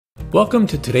Welcome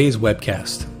to today's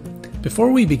webcast.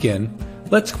 Before we begin,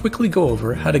 let's quickly go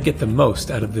over how to get the most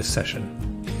out of this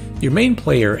session. Your main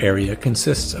player area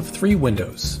consists of 3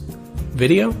 windows: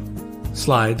 video,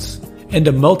 slides, and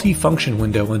a multi-function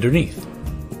window underneath.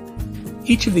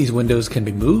 Each of these windows can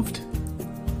be moved,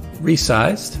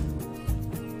 resized,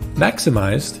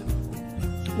 maximized,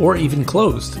 or even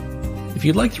closed. If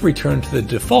you'd like to return to the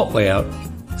default layout,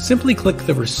 simply click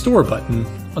the Restore button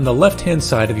on the left-hand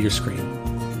side of your screen.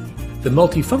 The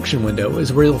multi-function window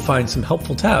is where you'll find some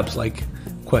helpful tabs like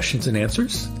Questions and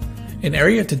Answers, an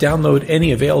area to download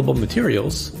any available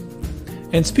materials,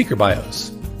 and speaker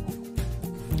bios.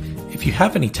 If you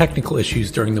have any technical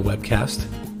issues during the webcast,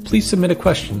 please submit a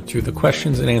question through the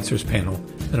Questions and Answers panel,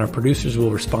 and our producers will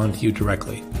respond to you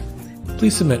directly.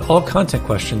 Please submit all content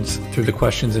questions through the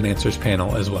Questions and Answers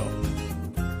panel as well.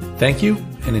 Thank you,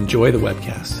 and enjoy the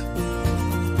webcast.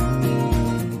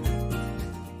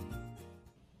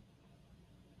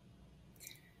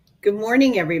 Good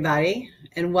morning, everybody,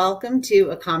 and welcome to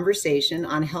a conversation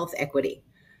on health equity.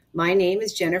 My name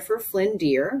is Jennifer Flynn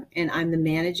Deere, and I'm the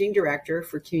Managing Director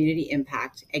for Community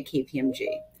Impact at KPMG.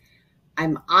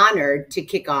 I'm honored to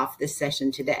kick off this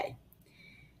session today.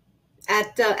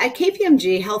 At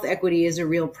KPMG, health equity is a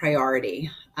real priority.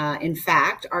 In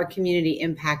fact, our community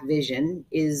impact vision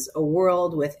is a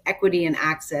world with equity and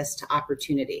access to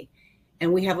opportunity,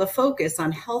 and we have a focus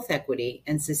on health equity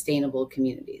and sustainable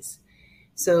communities.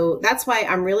 So that's why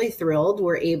I'm really thrilled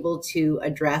we're able to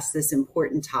address this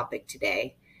important topic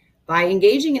today by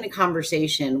engaging in a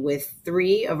conversation with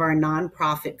 3 of our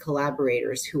nonprofit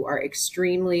collaborators who are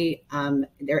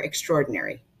they're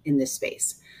extraordinary in this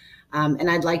space. And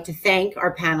I'd like to thank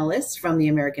our panelists from the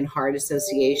American Heart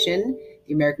Association,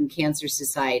 the American Cancer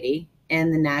Society,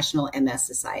 and the National MS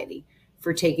Society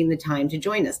for taking the time to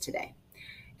join us today.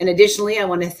 And additionally, I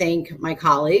want to thank my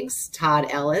colleagues, Todd,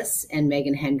 Ellis, and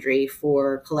Meghan Hendery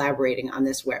for collaborating on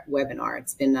this webinar.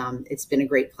 It's been a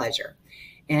great pleasure.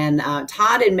 And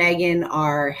Todd and Meghan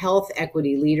are health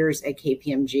equity leaders at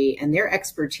KPMG, and their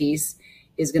expertise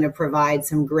is going to provide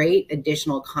some great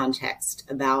additional context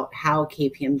about how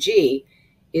KPMG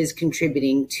is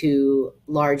contributing to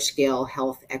large-scale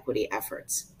health equity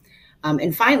efforts.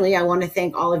 And finally, I want to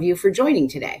thank all of you for joining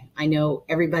today. I know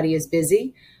everybody is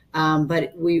busy,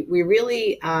 but we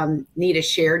really need a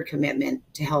shared commitment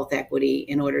to health equity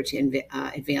in order to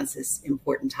advance this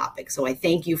important topic. So I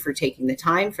thank you for taking the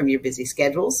time from your busy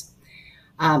schedules.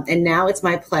 And now it's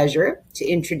my pleasure to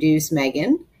introduce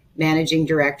Meghan, Managing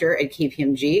Director at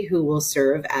KPMG, who will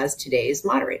serve as today's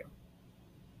moderator.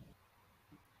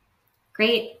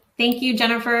 Great. Thank you,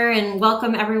 Jennifer, and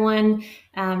welcome everyone.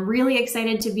 Really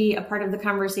excited to be a part of the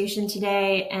conversation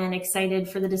today and excited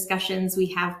for the discussions we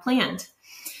have planned.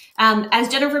 As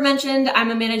Jennifer mentioned,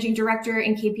 I'm a managing director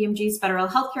in KPMG's federal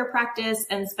healthcare practice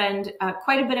and spend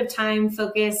quite a bit of time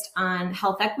focused on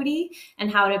health equity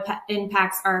and how it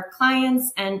impacts our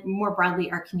clients and more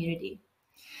broadly our community.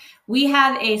 We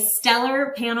have a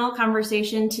stellar panel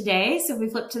conversation today. So if we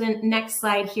flip to the next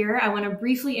slide here, I want to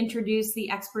briefly introduce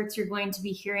the experts you're going to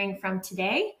be hearing from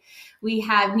today. We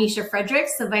have Neisha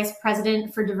Fredericks, the Vice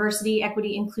President for Diversity,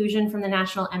 Equity, Inclusion from the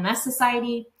National MS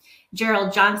Society.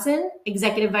 Gerald Johnson,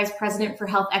 Executive Vice President for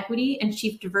Health Equity and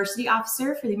Chief Diversity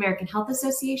Officer for the American Health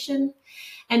Association.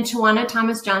 And Tawana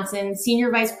Thomas Johnson,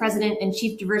 Senior Vice President and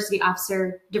Chief Diversity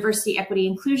Officer, Diversity, Equity,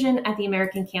 Inclusion at the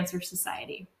American Cancer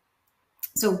Society.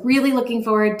 So really looking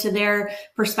forward to their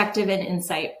perspective and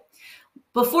insight.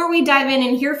 Before we dive in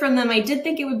and hear from them, I did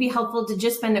think it would be helpful to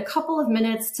just spend a couple of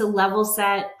minutes to level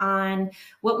set on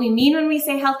what we mean when we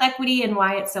say health equity and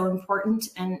why it's so important,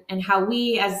 and how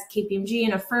we as KPMG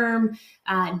and a firm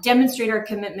demonstrate our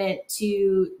commitment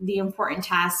to the important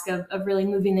task of really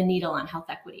moving the needle on health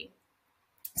equity.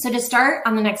 So to start,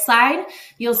 on the next slide,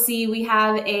 you'll see we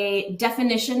have a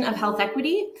definition of health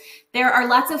equity. There are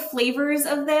lots of flavors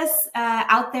of this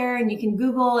out there, and you can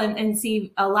Google and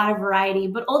see a lot of variety.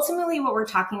 But ultimately, what we're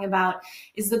talking about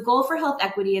is the goal for health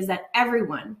equity is that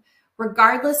everyone,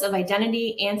 regardless of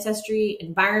identity, ancestry,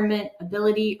 environment,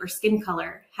 ability, or skin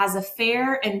color, has a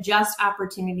fair and just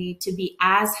opportunity to be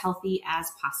as healthy as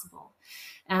possible,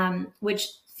 which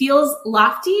feels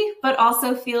lofty, but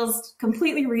also feels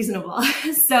completely reasonable.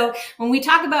 So when we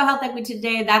talk about health equity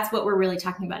today, that's what we're really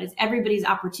talking about, is everybody's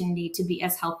opportunity to be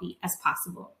as healthy as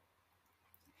possible.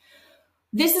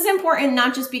 This is important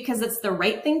not just because it's the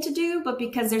right thing to do, but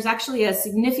because there's actually a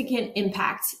significant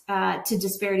impact to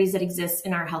disparities that exist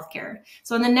in our healthcare.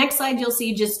 So on the next slide, you'll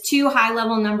see just two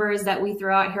high-level numbers that we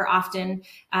throw out here often,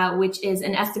 which is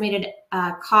an estimated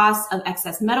cost of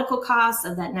excess medical costs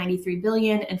of that $93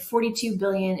 billion and $42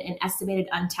 billion in estimated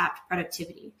untapped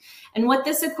productivity. And what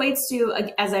this equates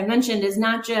to, as I mentioned, is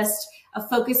not just a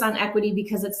focus on equity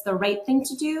because it's the right thing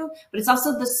to do, but it's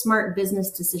also the smart business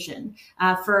decision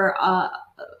for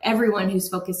everyone who's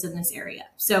focused in this area.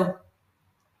 So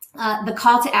the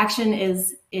call to action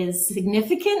is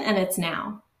significant, and it's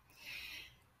now.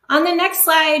 On the next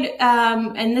slide,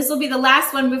 and this will be the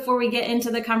last one before we get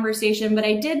into the conversation, but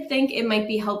I did think it might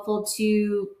be helpful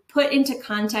to put into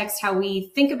context how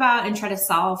we think about and try to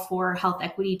solve for health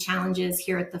equity challenges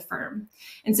here at the firm.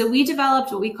 And so we developed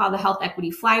what we call the health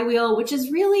equity flywheel, which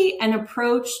is really an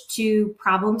approach to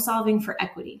problem solving for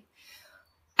equity.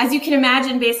 As you can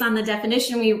imagine, based on the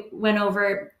definition we went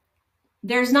over,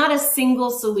 there's not a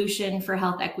single solution for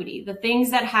health equity. The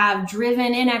things that have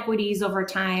driven inequities over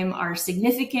time are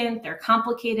significant, they're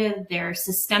complicated, they're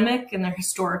systemic, and they're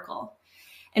historical.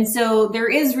 And so there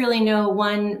is really no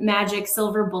one magic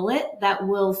silver bullet that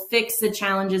will fix the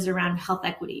challenges around health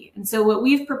equity. And so what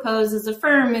we've proposed as a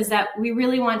firm is that we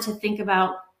really want to think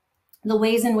about the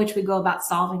ways in which we go about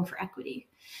solving for equity.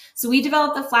 So we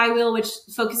developed the flywheel, which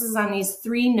focuses on these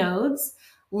three nodes: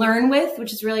 learn with,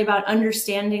 which is really about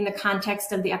understanding the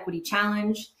context of the equity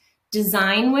challenge;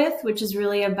 design with, which is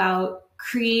really about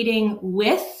creating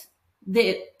with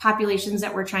the populations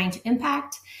that we're trying to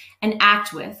impact; and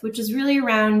act with, which is really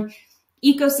around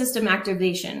ecosystem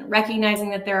activation, recognizing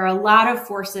that there are a lot of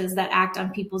forces that act on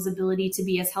people's ability to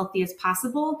be as healthy as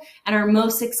possible, and our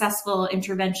most successful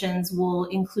interventions will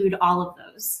include all of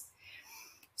those.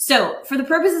 So for the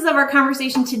purposes of our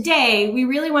conversation today, we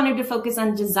really wanted to focus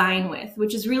on design with,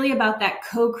 which is really about that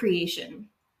co-creation.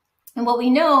 And what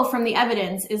we know from the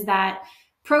evidence is that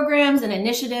programs and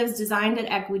initiatives designed at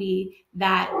equity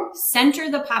that center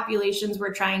the populations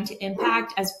we're trying to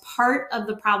impact as part of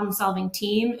the problem-solving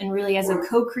team and really as a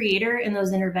co-creator in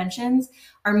those interventions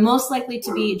are most likely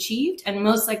to be achieved and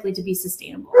most likely to be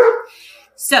sustainable.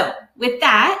 So with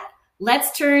that,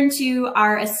 let's turn to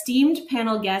our esteemed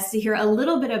panel guests to hear a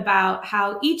little bit about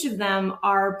how each of them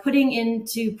are putting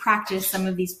into practice some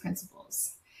of these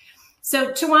principles.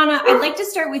 So Tawana, I'd like to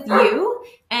start with you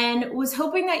and was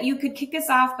hoping that you could kick us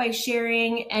off by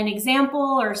sharing an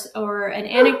example or an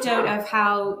anecdote of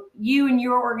how you and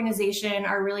your organization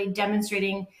are really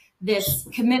demonstrating this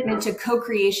commitment to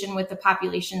co-creation with the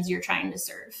populations you're trying to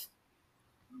serve.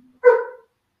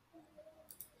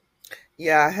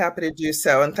 Yeah, happy to do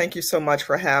so. And thank you so much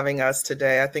for having us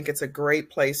today. I think it's a great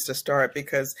place to start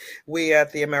because we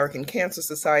at the American Cancer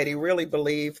Society really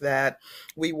believe that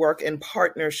we work in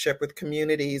partnership with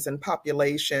communities and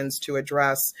populations to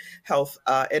address health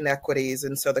inequities.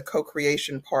 And so the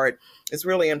co-creation part is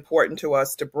really important to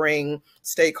us to bring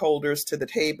stakeholders to the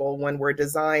table when we're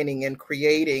designing and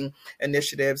creating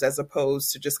initiatives, as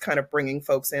opposed to just kind of bringing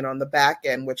folks in on the back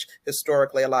end, which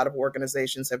historically a lot of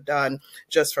organizations have done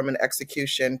just from an execution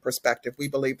perspective. We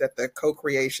believe that the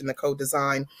co-creation, the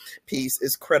co-design piece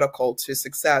is critical to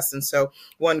success. And so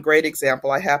one great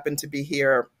example, I happen to be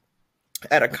here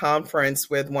at a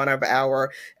conference with one of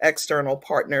our external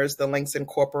partners, the Links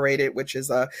Incorporated, which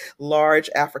is a large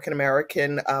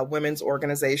African-American women's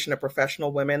organization of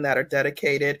professional women that are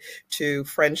dedicated to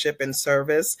friendship and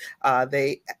service.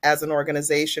 They, as an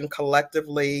organization,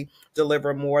 collectively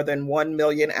deliver more than 1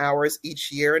 million hours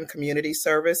each year in community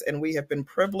service. And we have been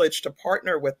privileged to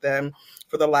partner with them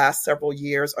for the last several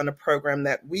years on a program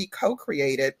that we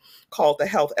co-created called the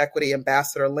Health Equity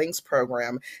Ambassador Links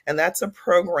Program. And that's a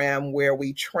program where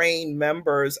we train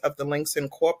members of the Links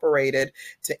Incorporated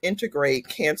to integrate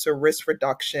cancer risk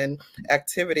reduction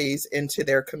activities into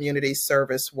their community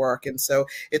service work. And so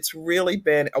it's really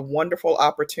been a wonderful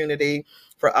opportunity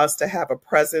for us to have a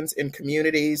presence in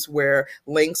communities where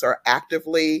Links are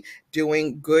actively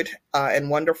doing good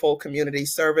and wonderful community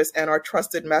service and are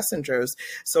trusted messengers.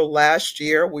 So last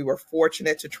year, we were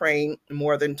fortunate to train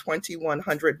more than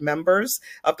 2,100 members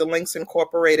of the Links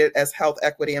Incorporated as health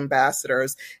equity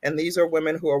ambassadors. And these are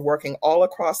women who are working all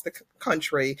across the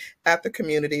country at the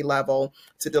community level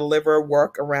to deliver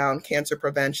work around cancer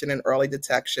prevention and early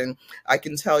detection. I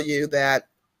can tell you that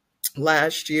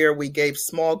Last year, we gave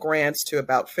small grants to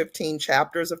about 15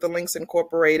 chapters of the Links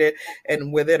Incorporated,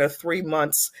 and within a 3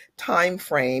 months time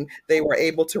frame, they were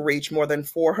able to reach more than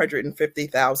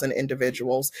 450,000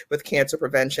 individuals with cancer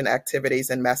prevention activities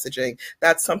and messaging.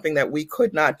 That's something that we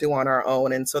could not do on our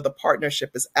own, and so the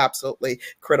partnership is absolutely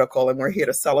critical, and we're here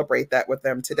to celebrate that with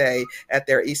them today at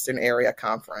their Eastern Area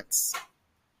Conference.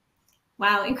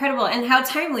 Wow, incredible. And how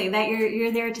timely that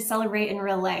you're there to celebrate in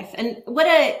real life. And what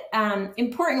a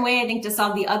important way, I think, to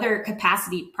solve the other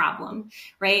capacity problem,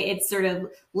 right? It's sort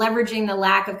of leveraging the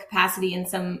lack of capacity in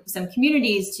some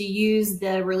communities to use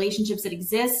the relationships that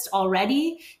exist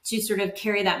already to sort of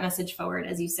carry that message forward,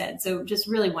 as you said. So just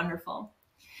really wonderful.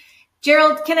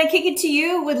 Gerald, can I kick it to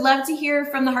you? Would love to hear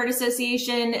from the Heart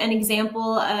Association an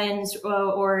example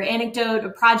or anecdote,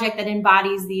 a project that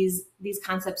embodies these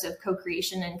concepts of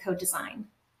co-creation and co-design.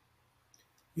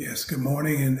 Yes, good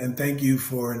morning, and thank you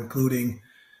for including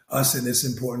us in this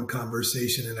important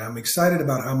conversation. And I'm excited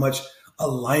about how much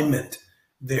alignment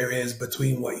there is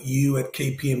between what you at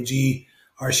KPMG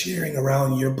are sharing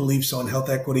around your beliefs on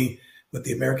health equity, with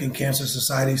the American Cancer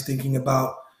Society is thinking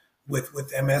about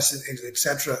with MS, et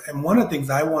cetera. And one of the things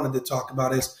I wanted to talk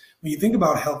about is when you think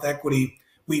about health equity,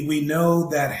 we know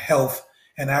that health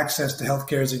and access to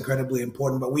healthcare is incredibly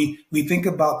important, but we think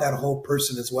about that whole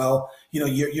person as well. You know,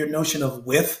 your notion of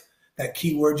with, that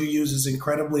key word you use, is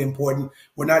incredibly important.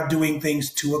 We're not doing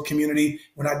things to a community.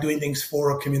 We're not doing things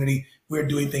for a community. We're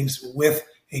doing things with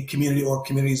a community or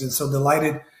communities. And so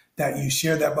delighted that you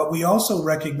share that. But we also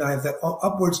recognize that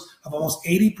upwards of almost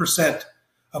 80%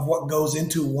 of what goes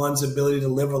into one's ability to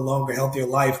live a longer, healthier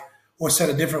life, or said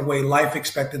a different way, life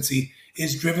expectancy,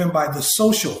 is driven by the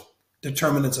social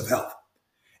determinants of health.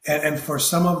 And for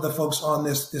some of the folks on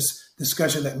this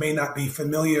discussion that may not be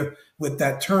familiar with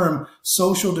that term,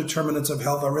 social determinants of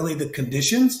health are really the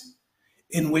conditions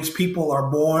in which people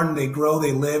are born, they grow,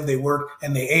 they live, they work,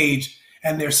 and they age,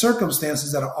 and their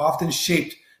circumstances that are often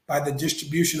shaped by the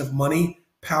distribution of money,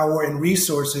 power, and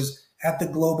resources at the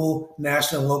global,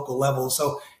 national, and local level.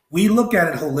 So we look at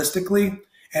it holistically.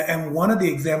 And one of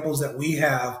the examples that we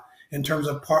have in terms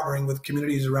of partnering with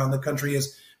communities around the country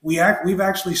is we've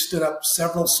actually stood up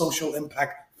several social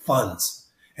impact funds.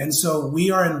 And so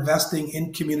we are investing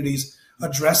in communities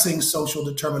addressing social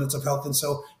determinants of health. And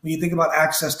so when you think about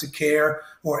access to care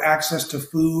or access to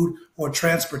food or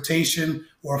transportation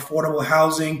or affordable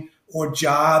housing or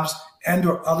jobs and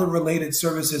or other related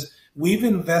services, we've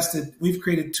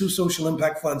created 2 social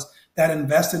impact funds that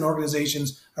invest in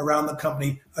organizations around the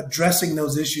company addressing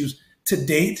those issues. To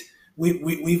date,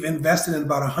 we've invested in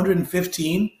about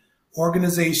 115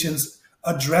 organizations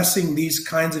addressing these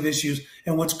kinds of issues.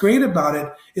 And what's great about it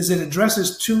is it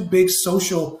addresses 2 big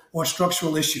social or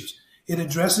structural issues. It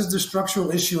addresses the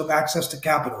structural issue of access to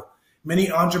capital.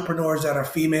 Many entrepreneurs that are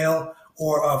female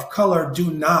or of color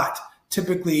do not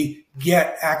typically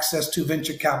get access to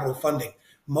venture capital funding.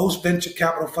 Most venture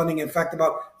capital funding, in fact,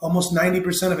 about almost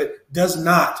 90% of it does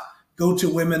not go to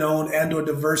women-owned and or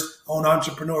diverse-owned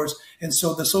entrepreneurs. And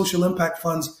so the social impact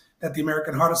funds that the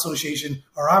American Heart Association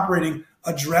are operating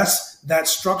address that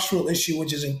structural issue,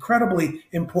 which is incredibly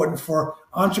important for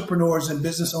entrepreneurs and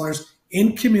business owners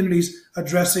in communities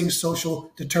addressing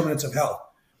social determinants of health.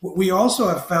 We also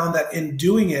have found that in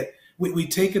doing it, we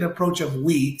take an approach of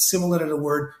we, similar to the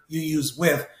word you use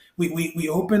with. We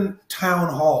open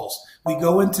town halls. We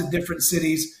go into different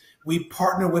cities. We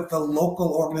partner with the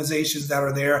local organizations that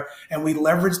are there, and we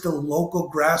leverage the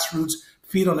local grassroots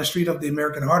feet on the street of the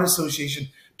American Heart Association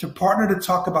to partner to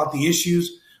talk about the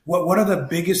issues. What are the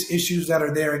biggest issues that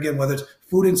are there? Again, whether it's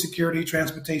food insecurity,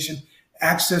 transportation,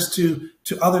 access to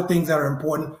other things that are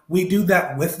important. We do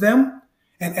that with them.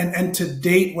 And to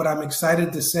date, what I'm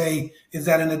excited to say is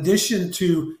that in addition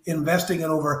to investing in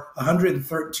over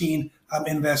 113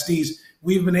 investees,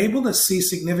 we've been able to see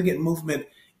significant movement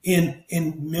in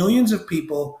millions of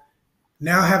people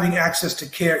now having access to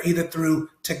care, either through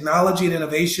technology and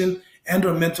innovation and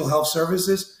or mental health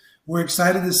services. We're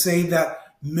excited to say that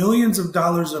millions of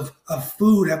dollars of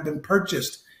food have been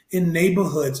purchased in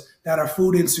neighborhoods that are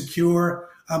food insecure.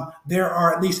 There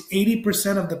are at least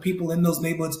 80% of the people in those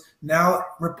neighborhoods now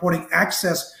reporting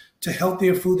access to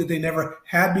healthier food that they never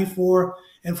had before.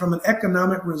 And from an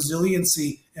economic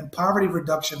resiliency and poverty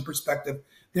reduction perspective,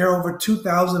 there are over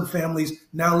 2,000 families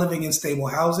now living in stable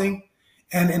housing.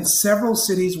 And in several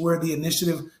cities where the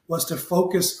initiative was to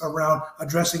focus around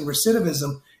addressing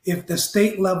recidivism, if the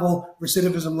state level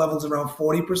recidivism levels around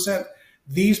 40%,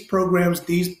 these programs,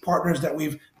 these partners that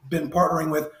we've been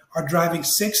partnering with are driving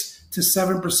 6 to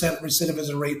 7%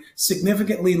 recidivism rate,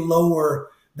 significantly lower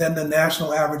than the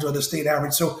national average or the state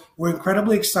average. So we're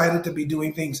incredibly excited to be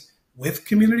doing things with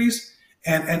communities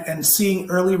and seeing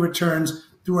early returns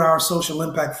through our social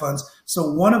impact funds.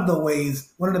 So one of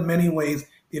the many ways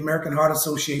the American Heart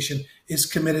Association is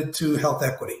committed to health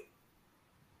equity.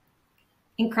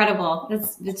 Incredible.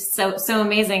 It's so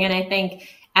amazing. And I think,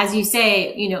 as you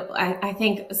say, I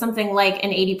think something like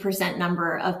an 80%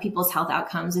 number of people's health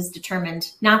outcomes is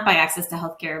determined not by access to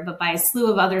healthcare, but by a slew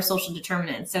of other social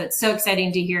determinants. So it's so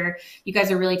exciting to hear you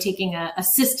guys are really taking a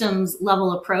systems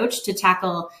level approach to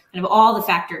tackle kind of all the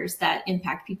factors that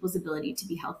impact people's ability to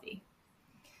be healthy.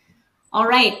 All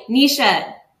right,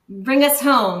 Neisha, bring us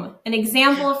home. An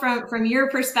example from your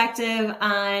perspective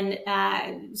on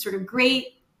sort of great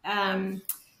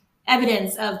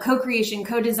evidence of co-creation,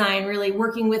 co-design, really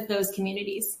working with those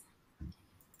communities.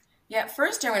 Yeah,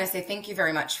 first I want to say thank you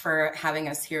very much for having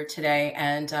us here today.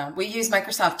 And we use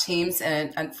Microsoft Teams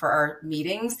and for our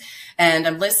meetings. And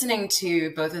I'm listening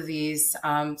to both of these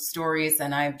stories,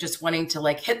 and I'm just wanting to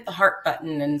hit the heart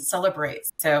button and celebrate.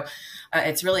 So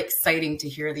it's really exciting to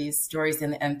hear these stories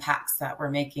and the impacts that we're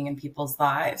making in people's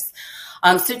lives.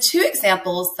 So two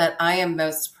examples that I am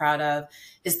most proud of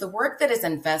is the work that is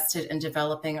invested in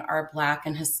developing our Black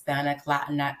and Hispanic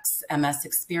Latinx MS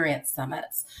Experience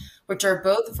Summits, which are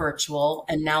both virtual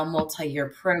and now multi-year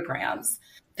programs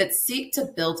that seek to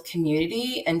build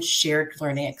community and shared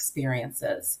learning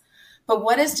experiences. But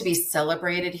what is to be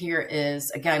celebrated here is,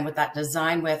 again, with that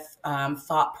design with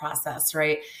thought process,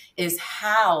 right, is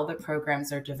how the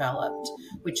programs are developed,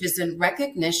 which is in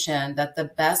recognition that the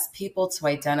best people to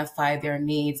identify their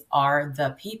needs are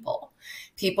the people.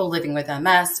 People living with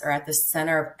MS are at the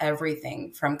center of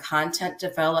everything from content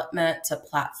development to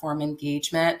platform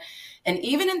engagement, and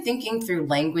even in thinking through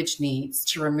language needs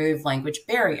to remove language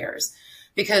barriers.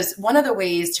 Because one of the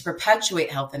ways to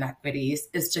perpetuate health inequities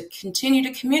is to continue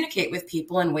to communicate with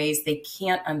people in ways they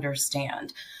can't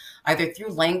understand, either through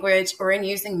language or in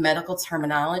using medical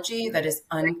terminology that is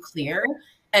unclear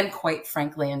and quite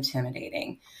frankly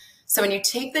intimidating. So when you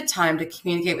take the time to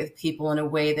communicate with people in a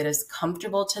way that is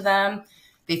comfortable to them,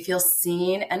 they feel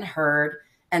seen and heard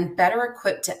and better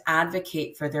equipped to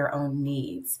advocate for their own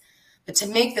needs. But to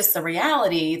make this a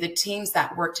reality, the teams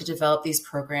that work to develop these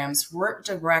programs work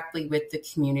directly with the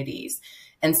communities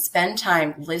and spend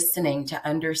time listening to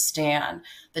understand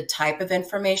the type of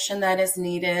information that is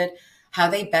needed, how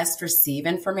they best receive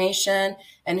information,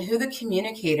 and who the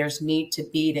communicators need to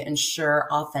be to ensure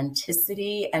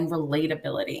authenticity and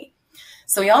relatability.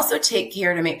 So we also take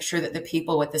care to make sure that the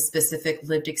people with the specific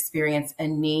lived experience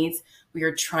and needs we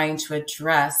are trying to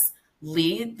address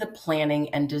lead the planning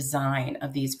and design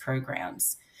of these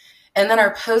programs. And then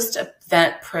our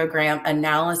post-event program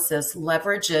analysis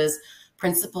leverages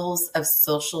principles of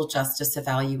social justice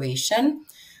evaluation,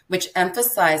 which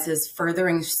emphasizes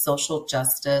furthering social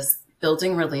justice,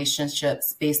 building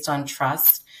relationships based on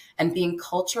trust, and being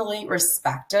culturally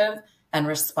respectful and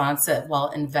responsive while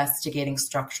investigating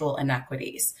structural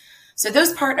inequities. So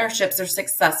those partnerships are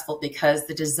successful because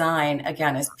the design,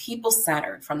 again, is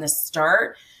people-centered from the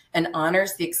start and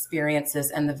honors the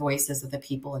experiences and the voices of the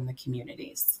people in the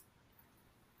communities.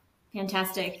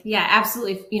 Fantastic. Yeah,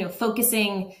 absolutely.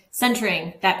 Focusing,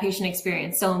 centering that patient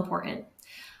experience, so important.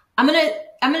 I'm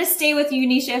gonna stay with you,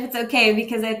 Neisha, if it's okay,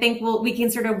 because I think we can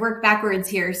sort of work backwards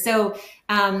here. So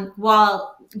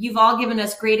while you've all given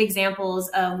us great examples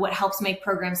of what helps make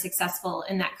programs successful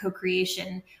in that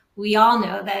co-creation, we all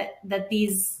know that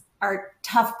these are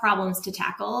tough problems to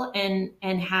tackle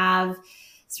and have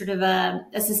sort of a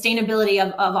sustainability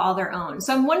of all their own.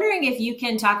 So I'm wondering if you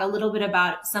can talk a little bit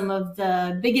about some of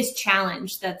the biggest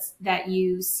challenge that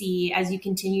you see as you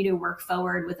continue to work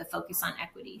forward with a focus on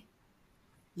equity.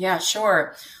 Yeah,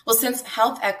 sure. Well, since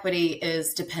health equity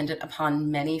is dependent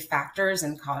upon many factors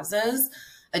and causes,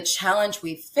 a challenge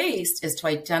we faced is to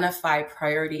identify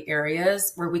priority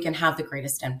areas where we can have the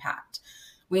greatest impact.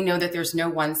 We know that there's no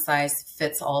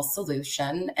one-size-fits-all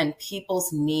solution, and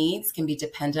people's needs can be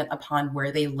dependent upon where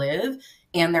they live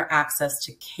and their access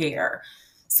to care.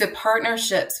 So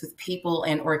partnerships with people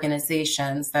and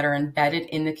organizations that are embedded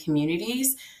in the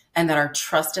communities and that are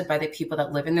trusted by the people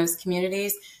that live in those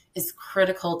communities is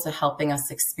critical to helping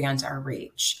us expand our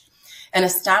reach. And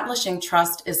establishing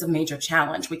trust is a major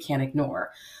challenge we can't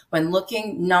ignore when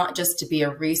looking not just to be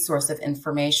a resource of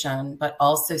information, but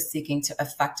also seeking to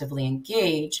effectively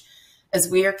engage as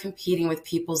we are competing with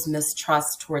people's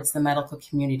mistrust towards the medical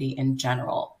community in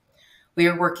general. We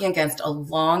are working against a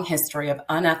long history of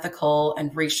unethical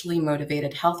and racially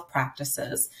motivated health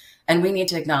practices, and we need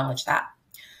to acknowledge that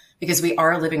because we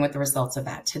are living with the results of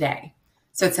that today.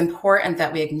 So it's important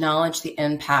that we acknowledge the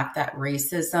impact that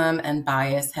racism and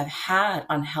bias have had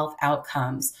on health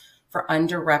outcomes for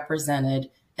underrepresented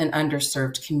and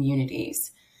underserved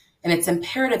communities. And it's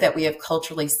imperative that we have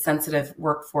culturally sensitive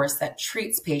workforce that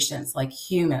treats patients like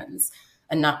humans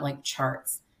and not like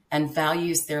charts, and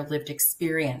values their lived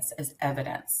experience as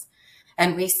evidence.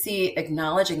 And we see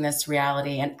acknowledging this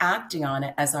reality and acting on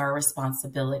it as our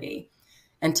responsibility,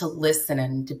 and to listen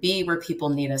and to be where people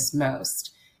need us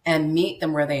most and meet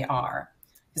them where they are.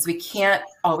 Because we can't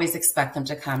always expect them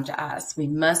to come to us. We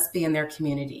must be in their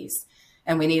communities.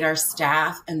 And we need our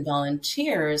staff and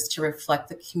volunteers to reflect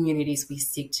the communities we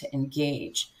seek to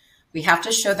engage. We have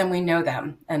to show them we know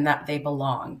them and that they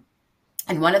belong.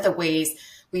 And one of the ways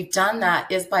we've done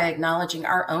that is by acknowledging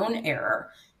our own error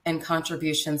and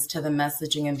contributions to the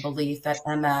messaging and belief that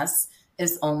MS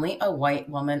is only a white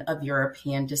woman of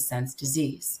European descent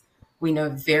disease. We know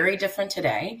very different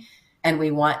today, and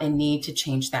we want and need to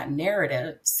change that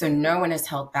narrative so no one is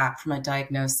held back from a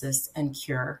diagnosis and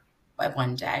cure by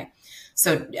one day.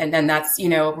 So, and then that's,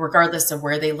 regardless of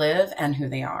where they live and who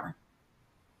they are.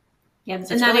 Yeah,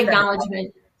 so and that really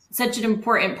acknowledgement, such an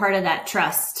important part of that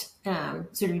trust.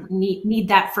 Sort of need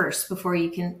that first before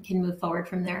you can move forward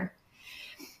from there.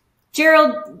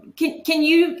 Gerald, can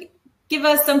you give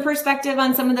us some perspective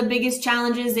on some of the biggest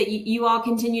challenges that you all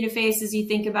continue to face as you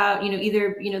think about,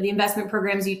 either, the investment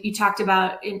programs you talked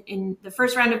about in the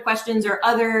first round of questions, or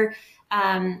other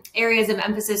areas of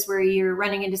emphasis where you're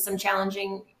running into some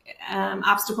challenging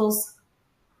obstacles?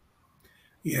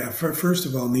 Yeah, first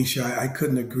of all, Neisha, I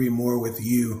couldn't agree more with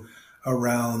you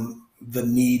around the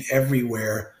need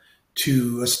everywhere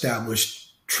to establish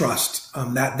trust.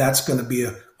 That's going to be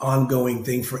an ongoing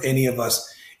thing for any of us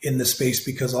in the space,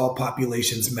 because all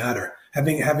populations matter.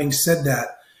 Having said that,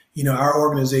 our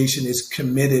organization is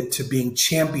committed to being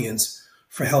champions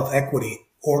for health equity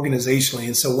organizationally.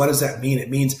 And so what does that mean? It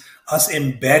means us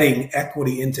embedding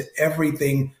equity into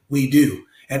everything we do.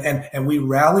 And we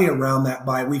rally around that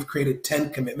we've created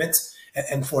 10 commitments.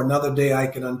 And for another day, I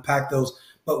can unpack those.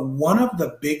 But one of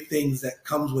the big things that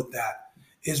comes with that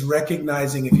is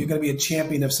recognizing if you're going to be a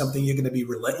champion of something, you're going to be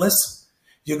relentless.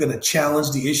 You're going to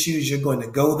challenge the issues. You're going to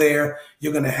go there.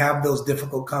 You're going to have those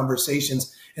difficult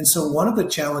conversations. And so one of the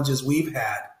challenges we've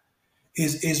had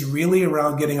is really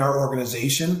around getting our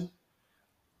organization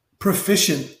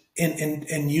proficient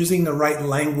in using the right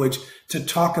language to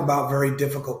talk about very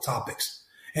difficult topics.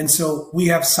 And so we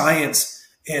have science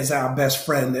as our best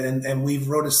friend, and we've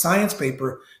wrote a science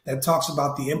paper that talks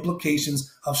about the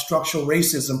implications of structural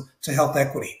racism to health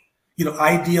equity.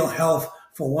 Ideal health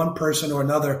for one person or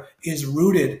another is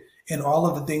rooted in all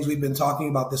of the things we've been talking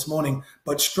about this morning,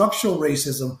 but structural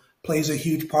racism plays a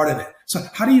huge part in it. So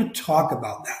how do you talk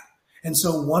about that? And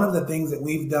so one of the things that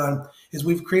we've done is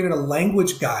we've created a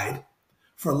language guide,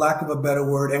 for lack of a better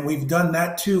word, and we've done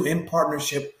that too in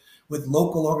partnership with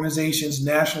local organizations,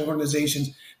 national organizations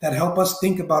that help us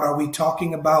think about, are we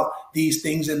talking about these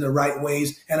things in the right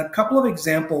ways? And a couple of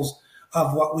examples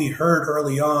of what we heard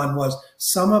early on was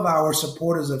some of our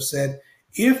supporters have said,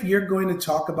 if you're going to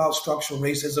talk about structural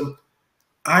racism,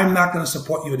 I'm not going to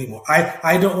support you anymore.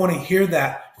 I don't want to hear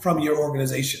that from your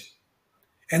organization.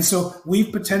 And so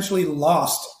we've potentially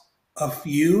lost a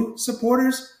few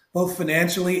supporters, both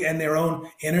financially and their own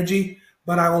energy.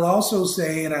 But I will also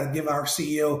say, and I give our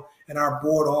CEO and our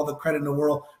board all the credit in the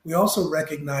world, we also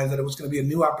recognize that it was going to be a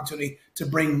new opportunity to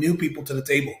bring new people to the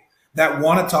table that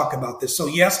want to talk about this. So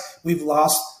yes, we've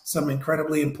lost some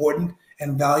incredibly important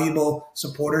and valuable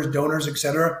supporters, donors, et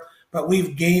cetera, but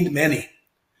we've gained many.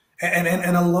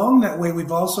 And along that way,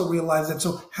 we've also realized that,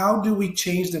 so how do we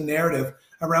change the narrative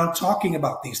around talking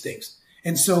about these things?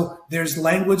 And so there's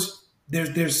language,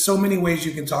 there's so many ways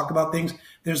you can talk about things.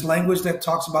 There's language that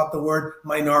talks about the word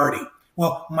minority.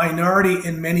 Well, minority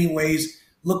in many ways,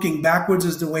 looking backwards,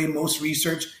 is the way most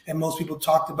research and most people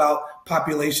talked about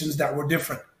populations that were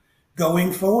different.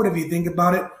 Going forward, if you think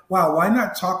about it, wow, why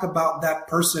not talk about that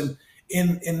person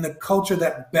in the culture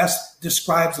that best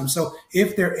describes them? So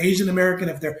if they're Asian American,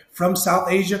 if they're from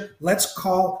South Asia, let's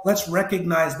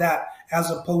recognize that as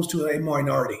opposed to a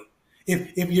minority.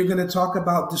 If you're going to talk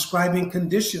about describing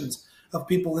conditions of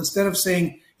people, instead of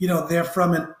saying, they're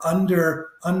from an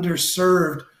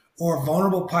underserved or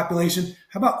vulnerable population,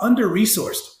 how about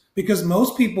under-resourced? Because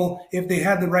most people, if they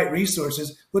had the right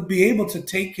resources, would be able to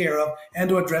take care of and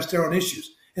to address their own issues.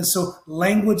 And so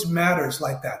language matters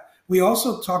like that. We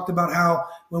also talked about how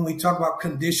when we talk about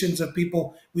conditions of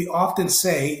people, we often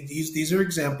say, these are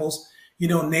examples,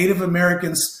 Native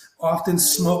Americans often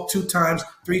smoke 2 times,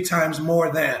 3 times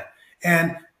more than.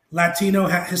 And Latino,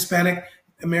 Hispanic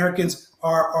Americans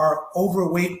are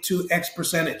overweight to X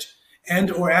percentage.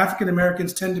 And or African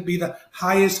Americans tend to be the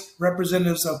highest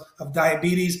representatives of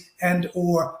diabetes and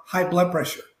or high blood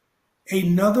pressure.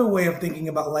 Another way of thinking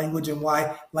about language and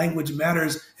why language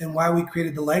matters and why we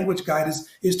created the language guide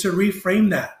is to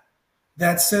reframe that.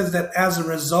 That says that as a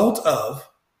result of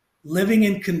living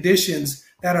in conditions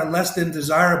that are less than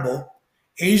desirable,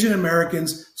 Asian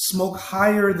Americans smoke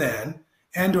higher than,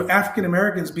 and or African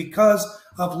Americans, because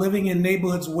of living in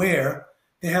neighborhoods where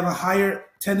they have a higher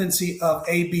tendency of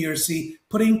A, B, or C,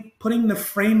 putting the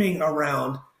framing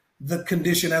around the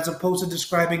condition as opposed to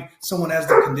describing someone as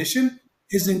the condition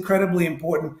is incredibly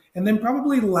important. And then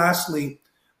probably lastly,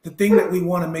 the thing that we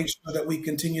want to make sure that we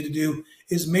continue to do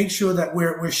is make sure that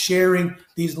we're sharing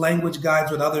these language guides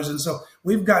with others. And so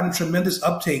we've gotten tremendous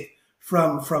uptake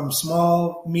from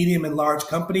small, medium, and large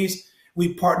companies.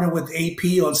 We partner with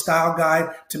AP on Style Guide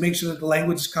to make sure that the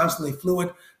language is constantly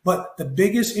fluid. But the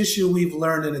biggest issue we've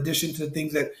learned, in addition to the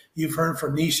things that you've heard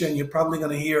from Neisha and you're probably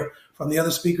going to hear from the other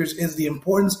speakers, is the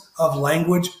importance of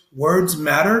language. Words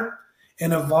matter,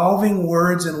 and evolving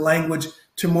words and language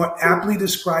to more aptly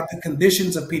describe the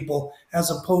conditions of people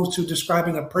as opposed to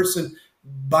describing a person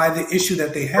by the issue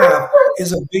that they have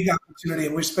is a big opportunity,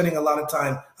 and we're spending a lot of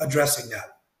time addressing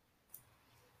that.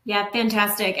 Yeah,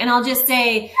 fantastic. And I'll just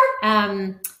say,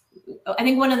 I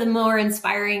think one of the more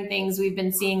inspiring things we've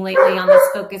been seeing lately on this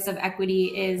focus of equity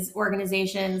is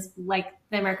organizations like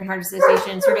the American Heart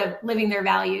Association sort of living their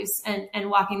values and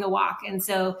walking the walk. And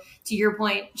so to your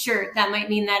point, sure, that might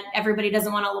mean that everybody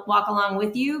doesn't want to walk along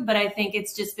with you, but I think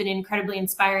it's just been incredibly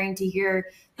inspiring to hear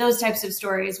those types of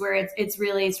stories where it's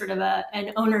really sort of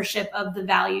an ownership of the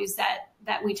values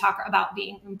that we talk about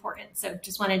being important. So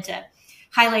just wanted to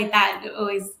highlight that.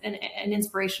 Always an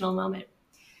inspirational moment.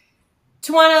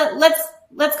 Tawana,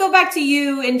 let's go back to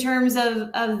you in terms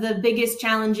of the biggest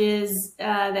challenges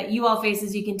that you all face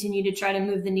as you continue to try to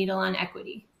move the needle on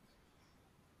equity.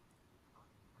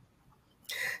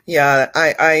 Yeah,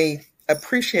 I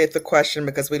appreciate the question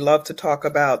because we love to talk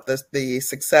about the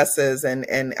successes,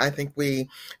 and I think we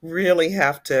really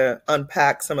have to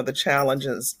unpack some of the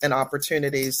challenges and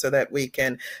opportunities so that we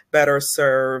can better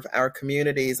serve our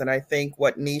communities. And I think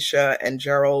what Neisha and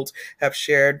Gerald have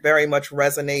shared very much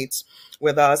resonates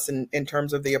with us in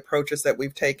terms of the approaches that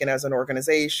we've taken as an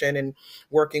organization and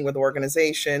working with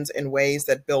organizations in ways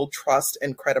that build trust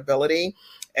and credibility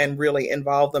and really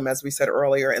involve them, as we said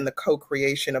earlier, in the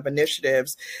co-creation of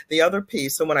initiatives. The other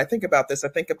piece, so when I think about this, I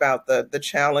think about the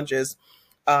challenges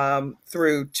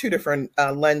through two different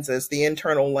lenses. The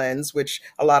internal lens, which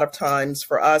a lot of times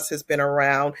for us has been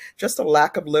around just a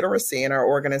lack of literacy in our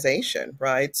organization,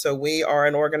 right? So we are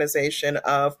an organization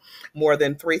of more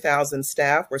than 3,000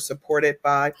 staff. We're supported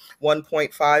by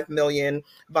 1.5 million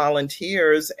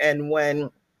volunteers. And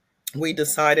when we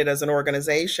decided as an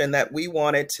organization that we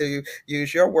wanted to,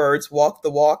 use your words, walk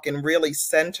the walk and really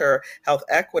center health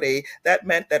equity, that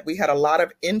meant that we had a lot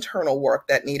of internal work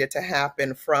that needed to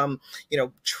happen, from,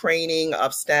 training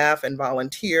of staff and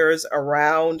volunteers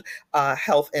around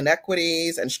health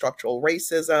inequities and structural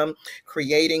racism,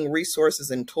 creating resources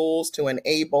and tools to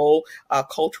enable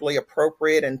culturally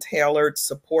appropriate and tailored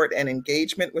support and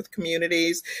engagement with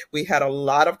communities. We had a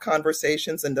lot of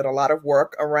conversations and did a lot of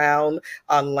work around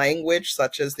language,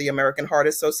 such as the American Heart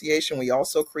Association. We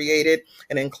also created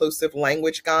an inclusive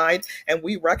language guide, and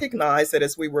we recognized that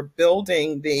as we were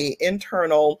building the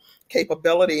internal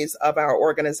capabilities of our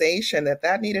organization,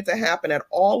 that needed to happen at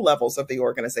all levels of the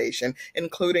organization,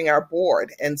 including our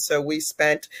board. And so we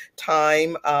spent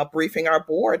time briefing our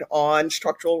board on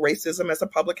structural racism as a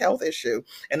public health issue.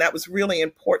 And that was really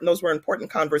important. Those were important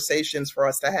conversations for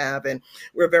us to have. And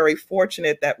we're very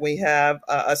fortunate that we have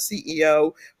a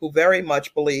CEO who very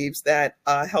much believes that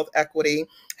health equity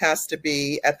has to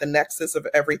be at the nexus of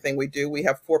everything we do. We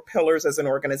have 4 pillars as an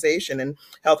organization, and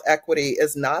health equity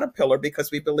is not a pillar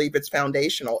because we believe it's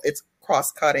foundational. It's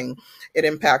cross-cutting. It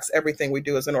impacts everything we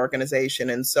do as an organization.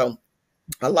 And so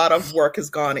a lot of work has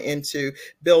gone into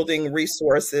building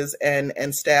resources and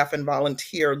staff and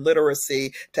volunteer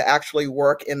literacy to actually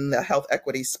work in the health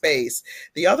equity space.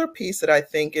 The other piece that I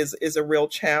think is a real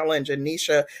challenge, and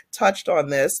Neisha touched on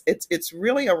this, it's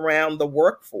really around the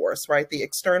workforce, right? The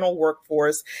external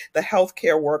workforce, the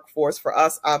healthcare workforce. For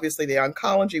us, obviously, the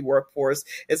oncology workforce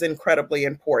is incredibly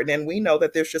important. And we know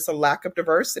that there's just a lack of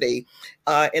diversity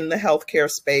in the healthcare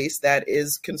space that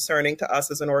is concerning to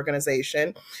us as an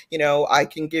organization. I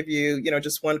can give you,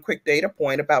 just one quick data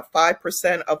point. About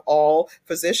 5% of all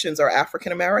physicians are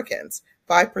African Americans.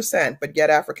 5%, but yet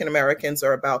African Americans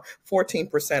are about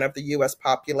 14% of the US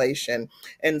population.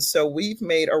 And so we've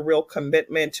made a real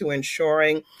commitment to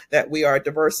ensuring that we are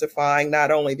diversifying not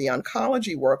only the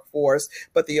oncology workforce,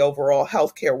 but the overall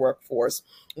healthcare workforce.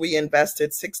 we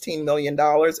invested $16 million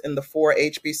in the 4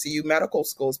 HBCU medical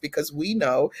schools, because we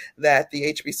know that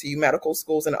the HBCU medical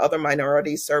schools and other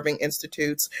minority serving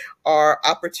institutes are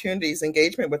opportunities,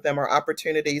 engagement with them are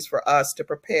opportunities for us to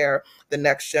prepare the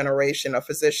next generation of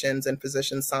physicians and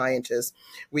physician scientists.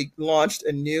 We launched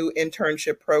a new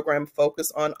internship program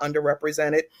focused on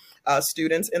underrepresented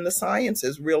students in the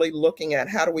sciences, really looking at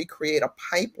how do we create a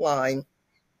pipeline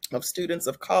of students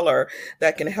of color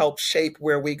that can help shape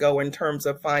where we go in terms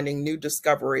of finding new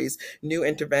discoveries, new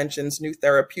interventions, new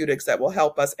therapeutics that will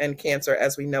help us end cancer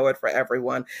as we know it for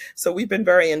everyone. So we've been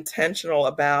very intentional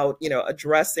about,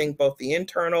 addressing both the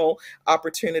internal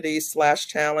opportunities /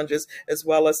 challenges, as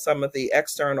well as some of the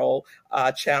external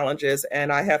challenges.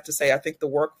 And I have to say, I think the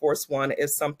workforce one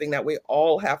is something that we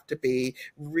all have to be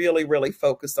really, really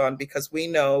focused on, because we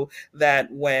know that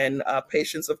when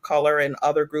patients of color and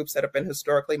other groups that have been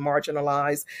historically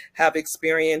marginalized have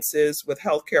experiences with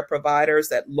healthcare providers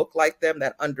that look like them,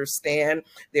 that understand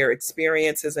their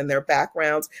experiences and their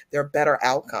backgrounds, they're better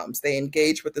outcomes. They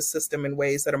engage with the system in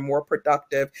ways that are more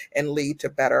productive and lead to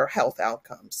better health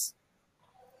outcomes.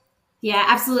 Yeah,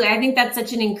 absolutely. I think that's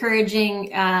such an encouraging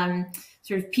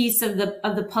sort of piece of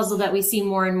the puzzle that we see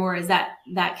more and more, is that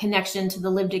connection to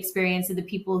the lived experience of the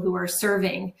people who are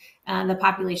serving the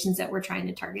populations that we're trying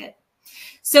to target.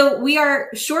 So we are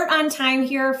short on time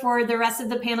here for the rest of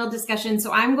the panel discussion,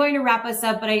 so I'm going to wrap us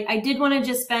up, but I did want to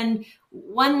just spend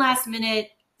one last minute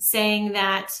saying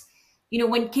that,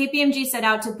 when KPMG set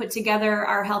out to put together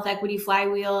our health equity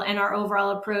flywheel and our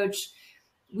overall approach,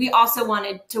 we also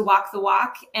wanted to walk the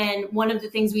walk. And one of the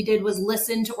things we did was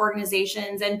listen to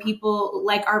organizations and people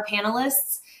like our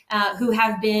panelists who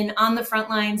have been on the front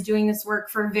lines doing this work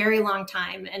for a very long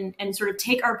time, and sort of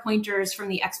take our pointers from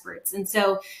the experts. And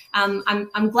so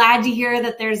I'm glad to hear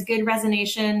that there's good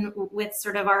resonation with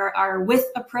sort of our with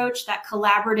approach, that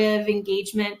collaborative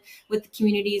engagement with the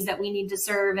communities that we need to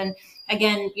serve. And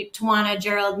again, Tawana,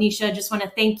 Gerald, Neisha, just want to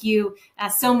thank you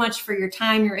so much for your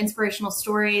time, your inspirational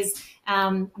stories.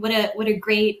 What a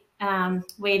great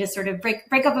way to sort of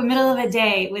break up the middle of a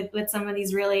day with some of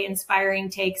these really inspiring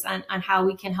takes on how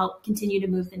we can help continue to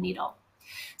move the needle.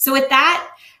 So with that,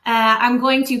 I'm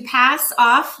going to pass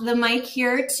off the mic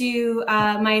here to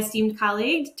my esteemed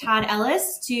colleague, Todd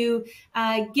Ellis, to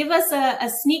give us a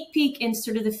sneak peek into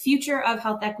sort of the future of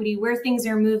health equity, where things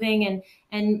are moving,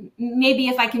 and maybe,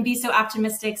 if I can be so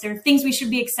optimistic, there are things we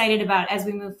should be excited about as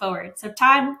we move forward. So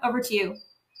Todd, over to you.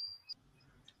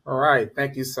 All right.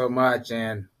 Thank you so much.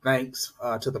 And thanks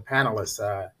to the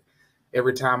panelists.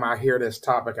 Every time I hear this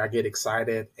topic, I get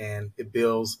excited, and it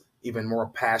builds even more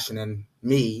passion in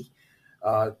me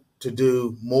to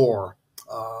do more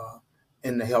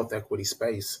in the health equity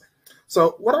space.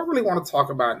 So what I really want to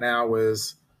talk about now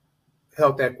is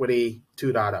health equity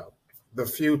 2.0, the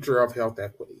future of health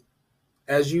equity.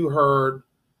 As you heard,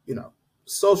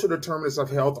 social determinants of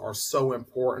health are so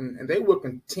important, and they will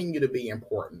continue to be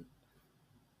important.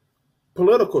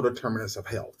 Political determinants of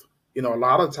health. A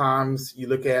lot of times you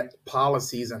look at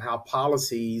policies and how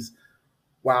policies,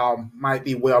 while might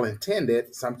be well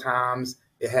intended, sometimes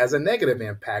it has a negative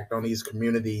impact on these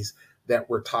communities that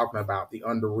we're talking about, the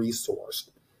under-resourced.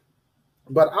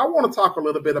 But I want to talk a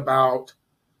little bit about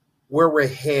where we're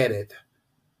headed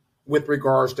with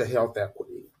regards to health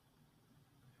equity.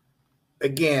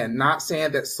 Again, not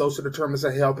saying that social determinants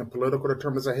of health and political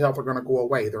determinants of health are going to go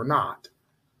away. They're not.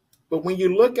 But when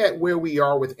you look at where we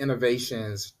are with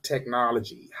innovations,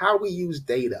 technology, how we use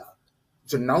data,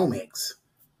 genomics,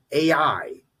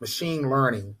 AI, machine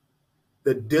learning,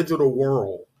 the digital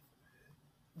world,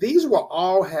 these will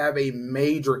all have a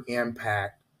major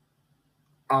impact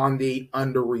on the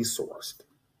under-resourced.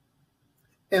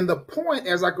 And the point,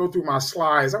 as I go through my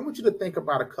slides, I want you to think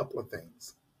about a couple of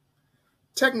things.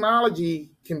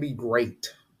 Technology can be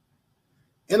great.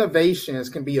 Innovations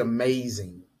can be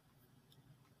amazing.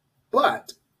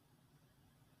 But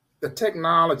the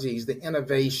technologies, the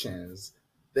innovations,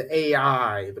 the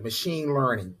AI, the machine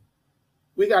learning,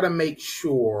 we got to make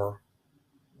sure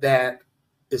that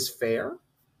it's fair,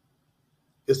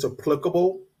 it's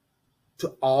applicable to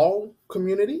all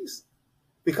communities.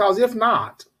 Because if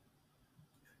not,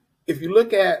 if you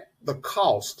look at the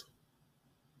cost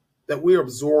that we're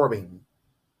absorbing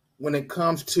when it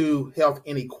comes to health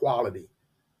inequality,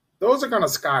 those are going to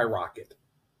skyrocket.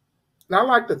 And I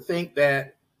like to think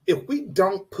that if we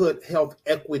don't put health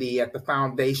equity at the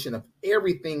foundation of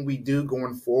everything we do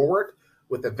going forward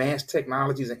with advanced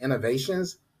technologies and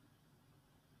innovations,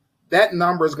 that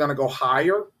number is going to go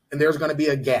higher, and there's going to be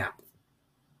a gap.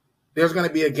 There's going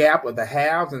to be a gap of the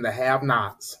haves and the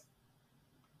have-nots.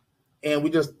 And we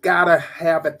just got to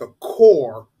have at the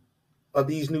core of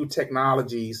these new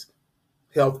technologies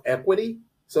health equity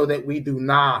so that we do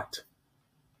not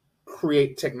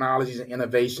create technologies and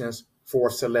innovations for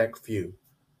a select few.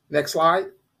 Next slide.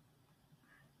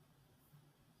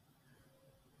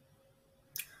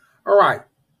 All right,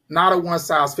 not a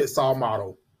one-size-fits-all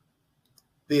model.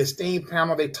 The esteemed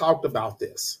panel, they talked about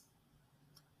this.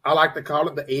 I like to call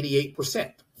it the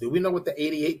 88%. Do we know what the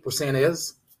 88%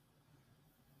 is?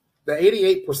 The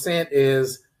 88%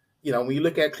 is, when you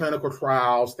look at clinical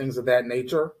trials, things of that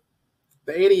nature,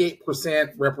 the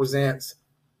 88% represents,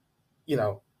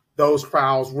 those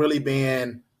trials really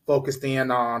being focused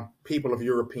in on people of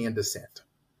European descent.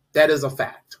 That is a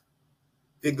fact.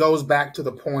 It goes back to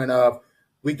the point of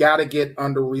we got to get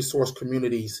under-resourced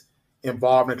communities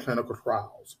involved in clinical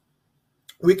trials.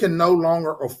 We can no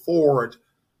longer afford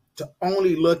to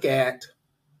only look at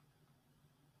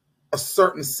a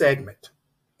certain segment,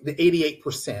 the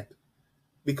 88%,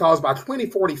 because by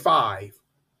 2045,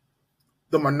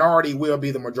 the minority will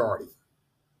be the majority.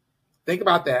 Think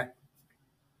about that.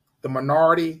 The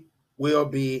minority will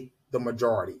be the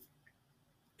majority.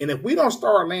 And if we don't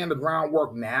start laying the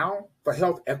groundwork now for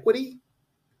health equity,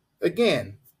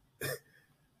 again,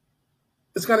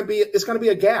 it's going to be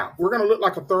a gap. We're going to look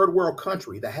like a third world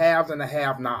country, the haves and the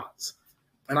have-nots.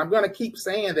 And I'm going to keep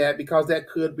saying that because that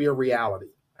could be a reality.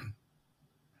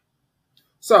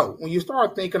 So when you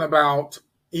start thinking about,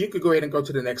 you could go ahead and go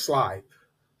to the next slide.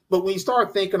 But when you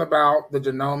start thinking about the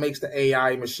genomics, the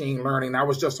AI, machine learning, I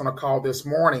was just on a call this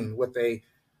morning with a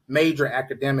major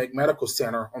academic medical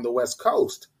center on the West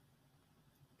Coast.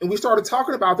 And we started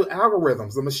talking about the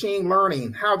algorithms, the machine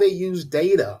learning, how they use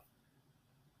data,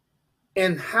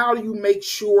 and how do you make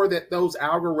sure that those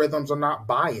algorithms are not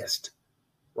biased,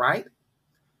 right?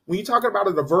 When you talk about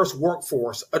a diverse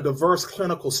workforce, a diverse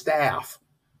clinical staff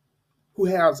who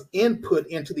has input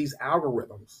into these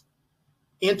algorithms,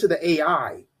 into the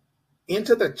AI,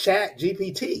 into the chat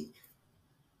GPT,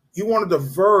 you want a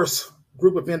diverse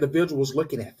group of individuals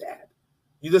looking at that.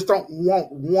 You just don't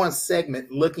want one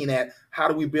segment looking at how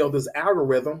do we build this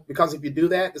algorithm, because if you do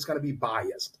that, it's going to be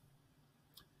biased.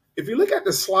 If you look at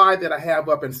the slide that I have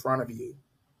up in front of you,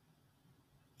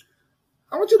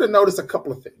 I want you to notice a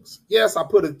couple of things. Yes, I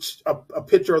put a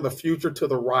picture of the future to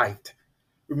the right.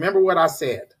 Remember what I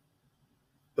said.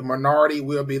 The minority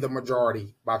will be the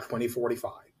majority by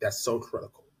 2045. That's so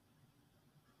critical.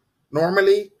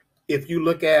 Normally, if you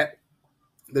look at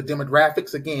the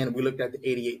demographics, again, we looked at the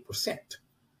 88%.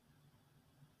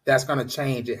 That's going to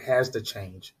change. It has to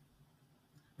change.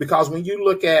 Because when you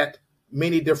look at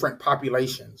many different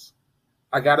populations,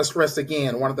 I got to stress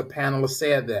again, one of the panelists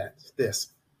said this.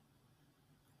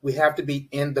 We have to be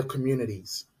in the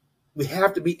communities. We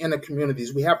have to be in the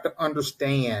communities. We have to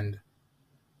understand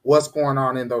what's going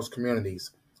on in those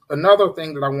communities. Another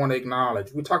thing that I want to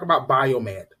acknowledge, we talk about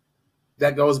biomed.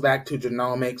 That goes back to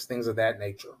genomics, things of that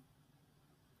nature.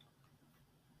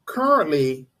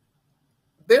 Currently,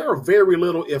 there are very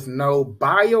little, if no,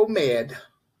 biomed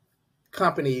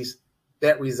companies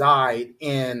that reside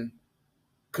in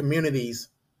communities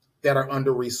that are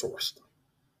under-resourced.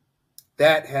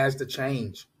 That has to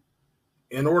change.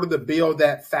 In order to build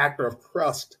that factor of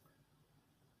trust,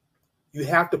 you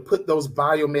have to put those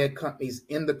biomed companies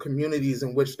in the communities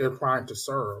in which they're trying to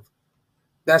serve.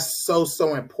 That's so,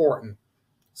 so important.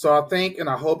 So I think and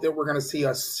I hope that we're going to see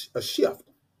a shift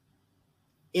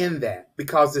in that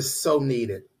because it's so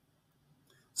needed.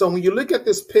 So when you look at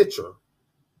this picture,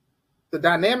 the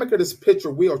dynamic of this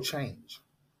picture will change.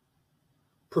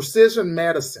 Precision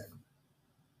medicine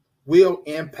will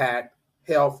impact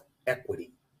health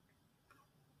equity.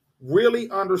 Really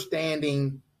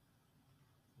understanding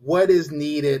what is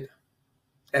needed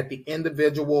at the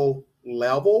individual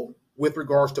level with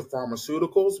regards to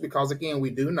pharmaceuticals, because again,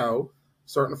 we do know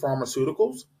certain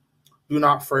pharmaceuticals do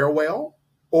not fare well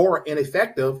or are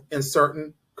ineffective in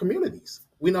certain communities.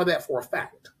 We know that for a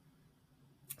fact.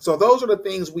 So those are the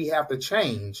things we have to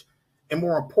change. And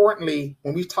more importantly,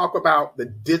 when we talk about the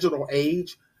digital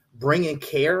age, bringing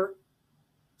care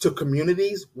to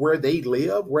communities where they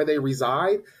live, where they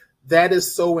reside, that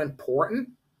is so important.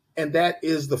 And that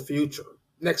is the future.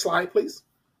 Next slide, please.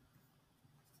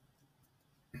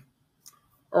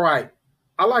 All right.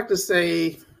 I like to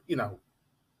say,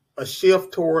 a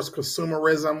shift towards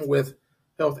consumerism with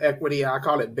health equity. I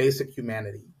call it basic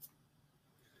humanity.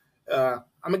 I'm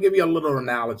gonna give you a little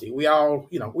analogy. We all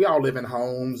live in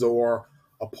homes or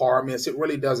apartments. It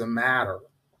really doesn't matter.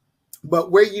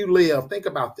 But where you live, think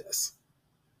about this.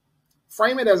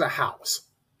 Frame it as a house.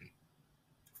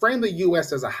 Frame the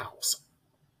U.S. as a house.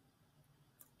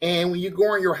 And when you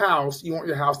go in your house, you want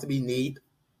your house to be neat,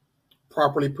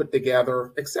 properly put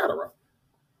together, etc.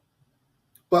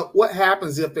 But what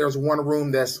happens if there's one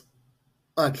room that's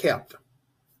unkept,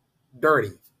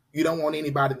 dirty? You don't want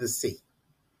anybody to see.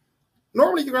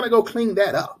 Normally, you're going to go clean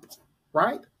that up,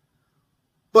 right?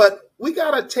 But we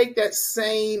got to take that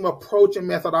same approach and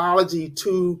methodology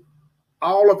to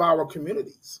all of our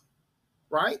communities,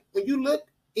 right? When you look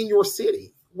in your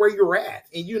city, where you're at,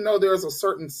 and you know there's a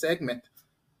certain segment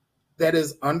that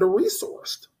is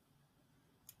under-resourced,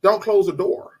 don't close the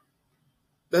door.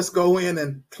 Let's go in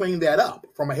and clean that up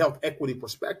from a health equity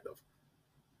perspective,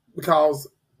 because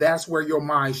that's where your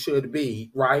mind should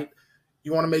be, right?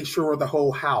 You want to make sure the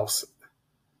whole house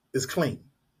is clean.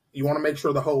 You want to make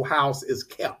sure the whole house is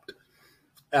kept.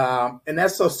 And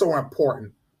that's so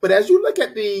important. But as you look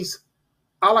at these,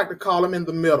 I like to call them in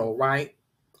the middle, right?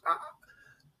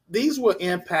 These will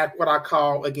impact what I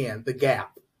call, again, the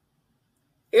gap.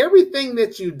 Everything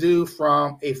that you do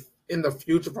in the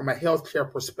future from a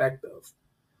healthcare perspective,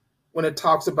 when it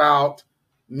talks about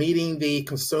meeting the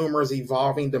consumer's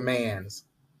evolving demands,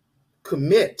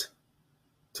 commit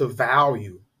to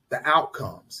value the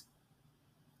outcomes,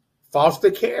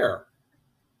 foster care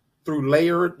through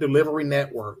layered delivery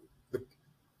network,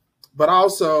 but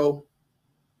also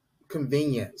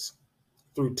convenience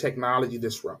through technology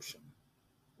disruption.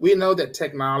 We know that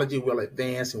technology will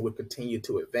advance and will continue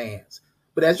to advance.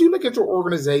 But as you look at your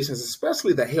organizations,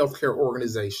 especially the healthcare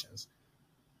organizations,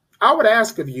 I would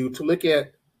ask of you to look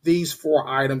at these 4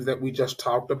 items that we just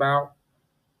talked about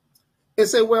and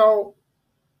say, well,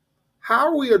 how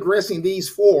are we addressing these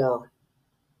 4,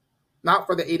 not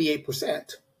for the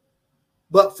 88%,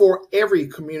 but for every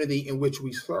community in which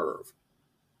we serve?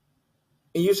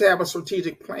 And you should have a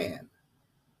strategic plan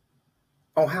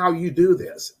on how you do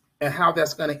this and how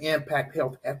that's going to impact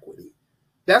health equity.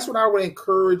 That's what I would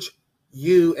encourage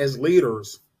you as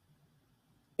leaders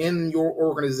in your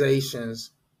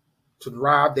organizations to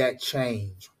drive that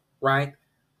change, right?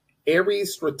 Every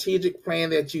strategic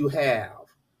plan that you have,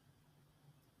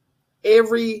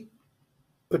 every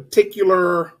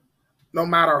particular, no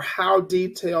matter how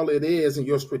detailed it is in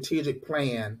your strategic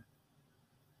plan,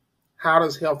 how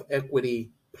does health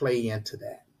equity play into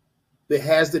that? It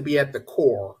has to be at the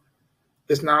core.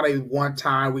 It's not a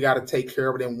one-time, we got to take care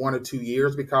of it in 1 or 2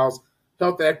 years, because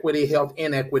health equity, health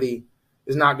inequity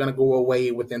is not going to go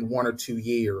away within 1 or 2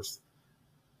 years.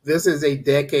 This is a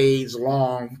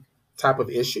decades-long type of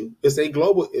issue. It's a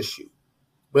global issue,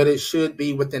 but it should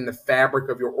be within the fabric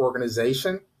of your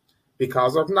organization,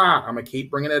 because if not, I'm going to keep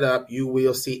bringing it up, you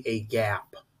will see a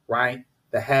gap, right?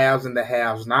 The haves and the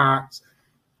have-nots.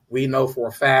 We know for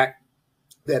a fact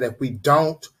that if we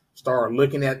don't start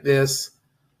looking at this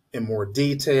in more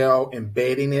detail,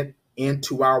 embedding it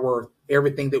into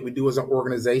everything that we do as an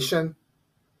organization,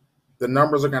 the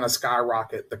numbers are going to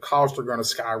skyrocket, the costs are going to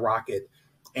skyrocket,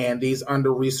 and these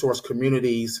under-resourced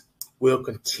communities will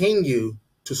continue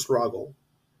to struggle.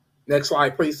 Next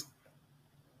slide, please.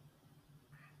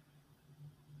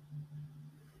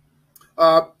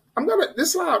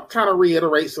 This slide kind of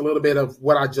reiterates a little bit of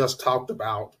what I just talked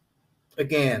about.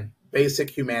 Again, basic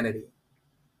humanity,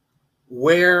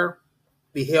 where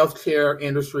the healthcare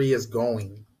industry is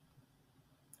going.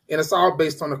 And it's all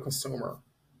based on the consumer.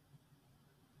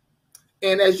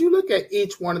 And as you look at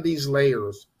each one of these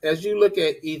layers, as you look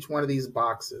at each one of these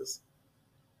boxes,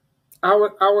 I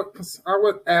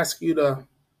would ask you to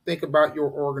think about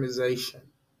your organization.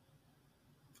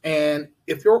 And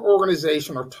if your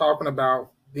organization are talking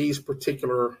about these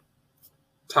particular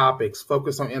topics,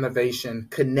 focus on innovation,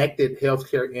 connected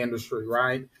healthcare industry,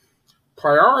 right?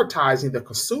 Prioritizing the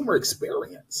consumer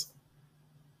experience.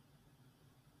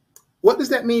 What does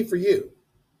that mean for you?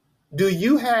 Do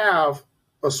you have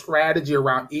a strategy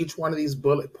around each one of these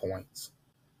bullet points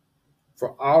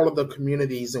for all of the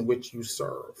communities in which you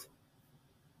serve?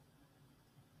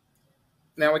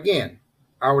 Now, again,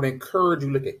 I would encourage you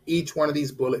to look at each one of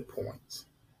these bullet points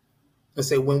and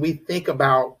say, when we think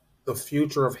about the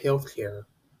future of healthcare,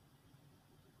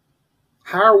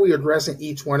 how are we addressing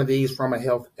each one of these from a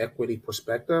health equity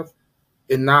perspective,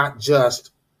 and not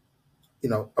just,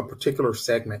 a particular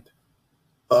segment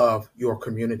of your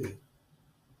community?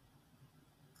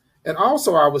 And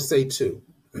also, I would say too,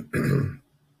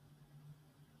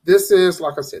 this is,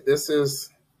 like I said, this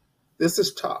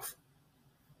is tough.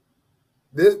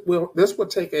 This will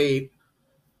take a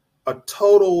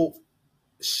total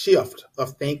shift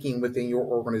of thinking within your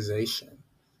organization,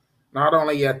 not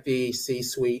only at the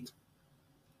C-suite,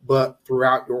 but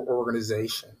throughout your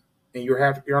organization. And you're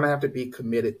going to have to be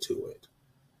committed to it.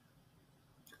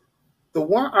 The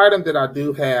one item that I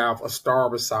do have a star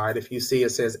beside, if you see, it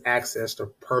says access to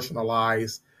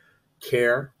personalized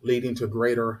care leading to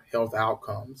greater health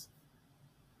outcomes.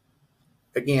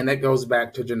 again, that goes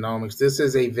back to genomics. This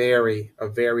is a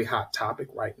very hot topic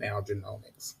right now,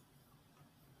 genomics.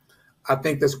 I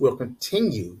think this will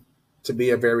continue to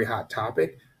be a very hot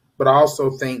topic, but I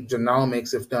also think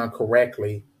genomics, if done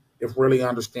correctly, if really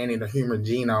understanding the human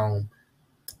genome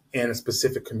in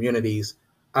specific communities,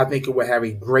 I think it will have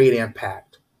a great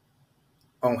impact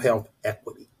on health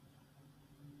equity.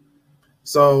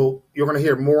 So you're going to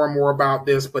hear more and more about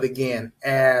this, but again,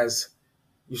 as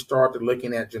you start to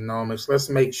looking at genomics, let's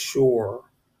make sure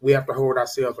we have to hold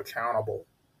ourselves accountable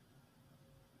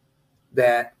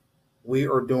that we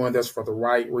are doing this for the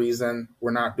right reason.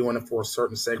 We're not doing it for a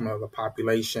certain segment of the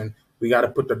population. We got to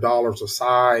put the dollars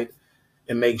aside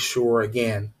and make sure,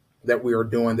 again, that we are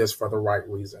doing this for the right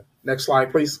reason. Next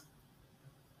slide, please.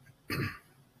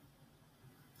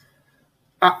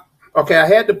 Okay, I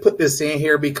had to put this in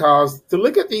here because to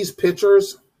look at these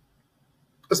pictures,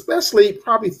 especially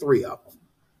probably 3 of them.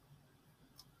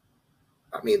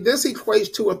 I mean, this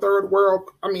equates to a third world.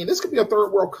 I mean, this could be a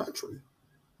third world country.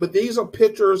 But these are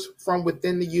pictures from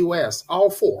within the U.S. All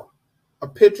 4 are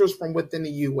pictures from within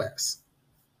the U.S.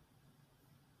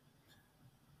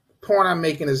 The point I'm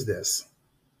making is this.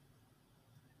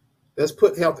 Let's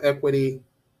put health equity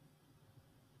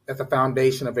at the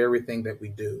foundation of everything that we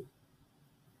do.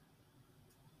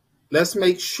 Let's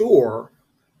make sure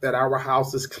that our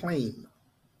house is clean.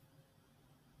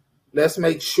 Let's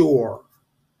make sure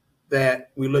that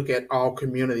we look at all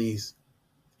communities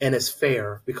and it's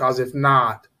fair, because if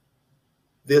not,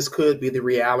 this could be the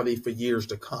reality for years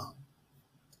to come.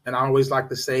 And I always like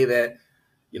to say that,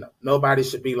 nobody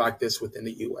should be like this within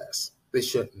the U.S. They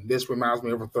shouldn't. This reminds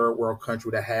me of a third world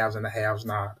country that has and that has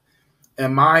not.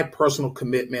 And my personal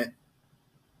commitment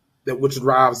which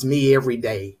drives me every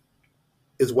day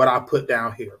is what I put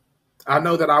down here. I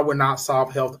know that I would not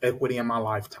solve health equity in my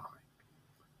lifetime,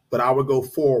 but I would go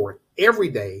forward every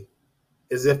day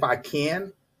as if I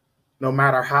can, no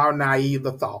matter how naive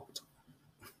the thought.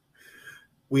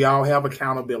 We all have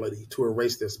accountability to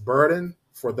erase this burden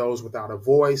for those without a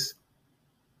voice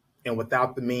and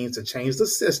without the means to change the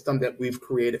system that we've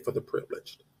created for the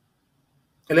privileged.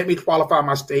 And let me qualify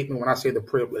my statement when I say the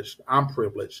privileged. I'm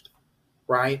privileged,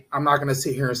 right? I'm not going to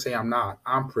sit here and say I'm not.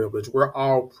 I'm privileged. We're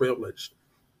all privileged.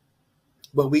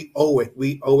 But we owe it.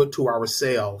 We owe it to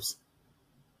ourselves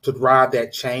to drive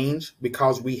that change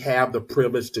because we have the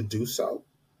privilege to do so.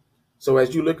 So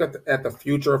as you look at the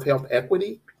future of health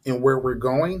equity and where we're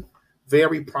going,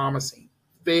 very promising,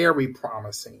 very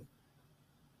promising.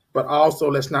 But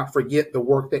also let's not forget the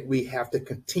work that we have to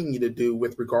continue to do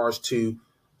with regards to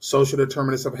social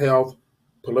determinants of health,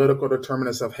 political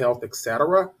determinants of health,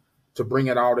 etc., to bring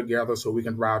it all together so we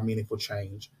can drive meaningful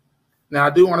change. Now,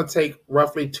 I do want to take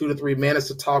roughly 2 to 3 minutes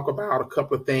to talk about a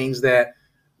couple of things that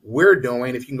we're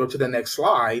doing. If you can go to the next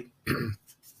slide.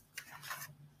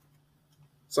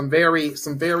 Some very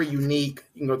unique,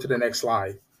 you can go to the next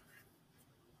slide.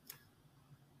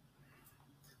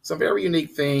 Some very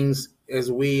unique things as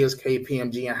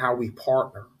KPMG and how we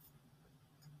partner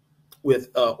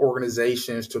with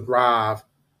organizations to drive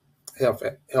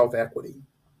health equity.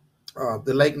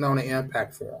 The Lake Nona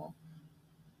Impact Forum,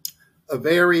 a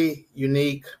very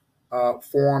unique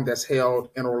forum that's held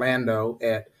in Orlando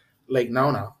at Lake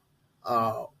Nona,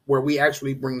 where we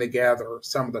actually bring together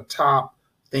some of the top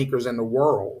thinkers in the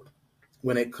world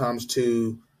when it comes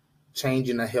to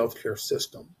changing the healthcare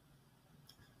system.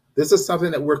 This is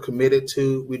something that we're committed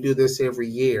to. We do this every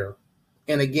year.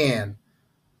 And again,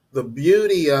 the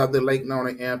beauty of the Lake Nona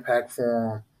Impact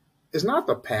Forum is not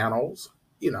the panels,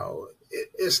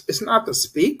 it's not the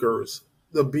speakers.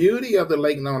 The beauty of the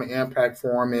Lake Nona Impact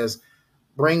Forum is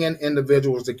bringing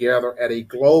individuals together at a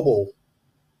global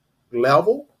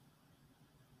level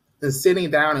and sitting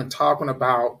down and talking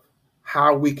about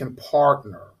how we can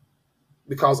partner.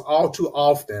 Because all too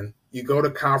often you go to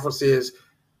conferences,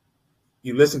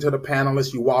 you listen to the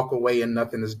panelists, you walk away and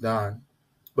nothing is done.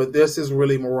 But this is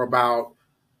really more about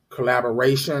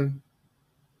collaboration,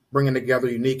 bringing together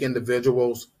unique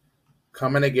individuals,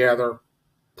 coming together,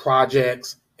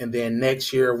 projects, and then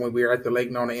next year when we're at the Lake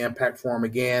Nona Impact Forum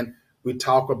again, we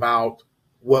talk about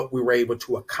what we were able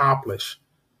to accomplish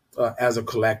as a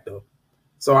collective.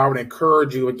 So I would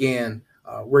encourage you again,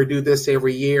 we do this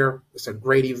every year. It's a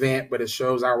great event, but it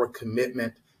shows our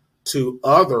commitment to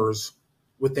others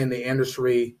within the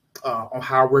industry on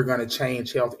how we're going to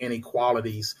change health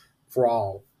inequalities for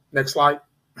all. Next slide.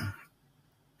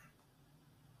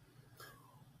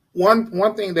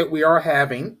 One thing that we are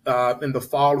having in the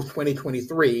fall of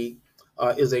 2023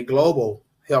 is a global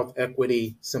health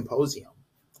equity symposium.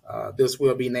 This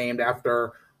will be named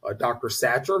after Dr.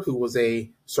 Satcher, who was a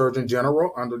Surgeon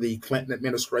General under the Clinton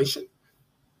administration.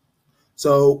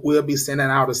 So we'll be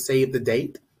sending out a save the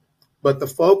date. But the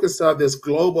focus of this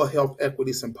Global Health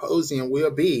Equity Symposium will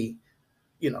be,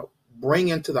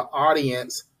 bringing to the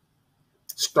audience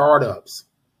startups,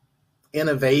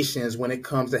 innovations when it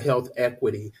comes to health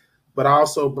equity, but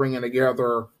also bringing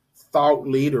together thought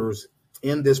leaders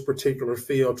in this particular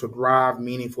field to drive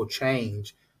meaningful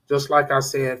change. Just like I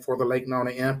said for the Lake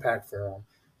Nona Impact Forum,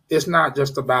 it's not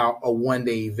just about a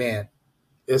one-day event.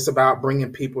 It's about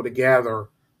bringing people together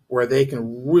where they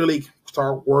can really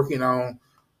start working on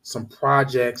some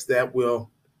projects that will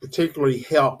particularly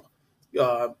help,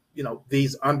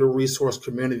 these under-resourced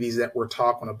communities that we're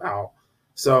talking about.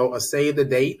 So a save the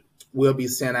date will be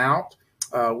sent out.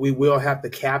 We will have to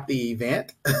cap the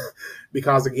event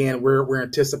because, again, we're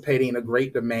anticipating a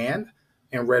great demand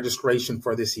and registration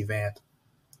for this event.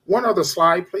 One other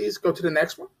slide, please. Go to the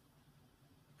next one.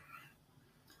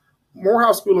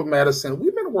 Morehouse School of Medicine.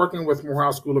 We've been working with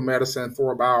Morehouse School of Medicine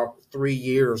for about 3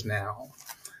 years now.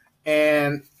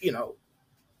 And,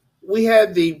 we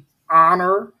had the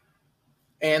honor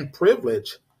and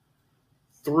privilege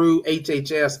through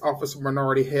HHS, Office of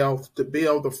Minority Health, to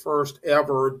build the first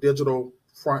ever digital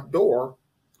front door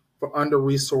for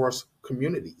under-resourced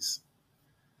communities.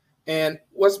 And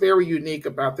what's very unique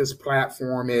about this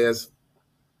platform is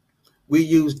we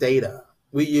use data.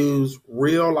 We use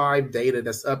real live data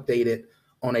that's updated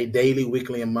on a daily,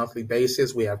 weekly, and monthly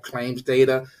basis. We have claims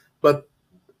data. But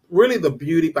really the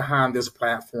beauty behind this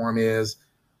platform is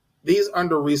these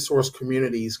under-resourced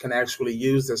communities can actually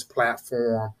use this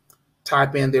platform,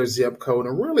 type in their zip code,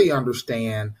 and really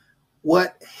understand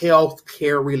what health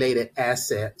care related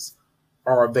assets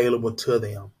are available to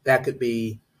them. That could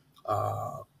be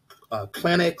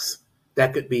clinics,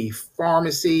 that could be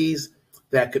pharmacies,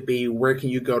 that could be where can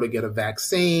you go to get a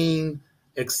vaccine,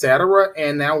 etc.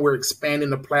 And now we're expanding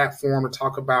the platform to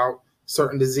talk about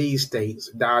certain disease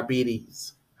states,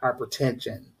 diabetes,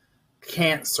 hypertension,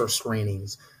 cancer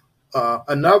screenings.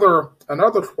 Another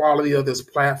quality of this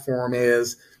platform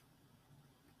is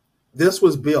this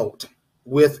was built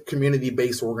with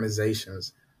community-based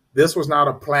organizations. This was not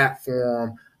a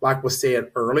platform, like was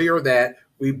said earlier, that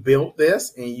we built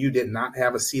this and you did not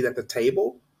have a seat at the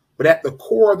table. But at the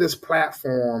core of this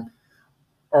platform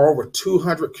are over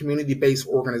 200 community-based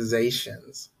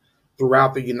organizations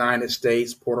throughout the United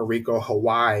States, Puerto Rico,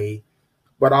 Hawaii,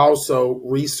 but also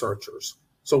researchers.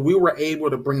 So we were able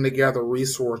to bring together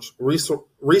researchers,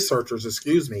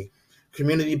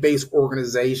 community-based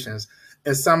organizations,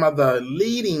 and some of the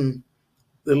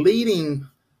leading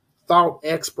thought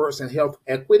experts in health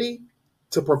equity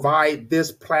to provide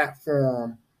this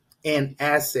platform and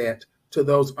asset to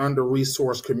those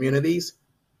under-resourced communities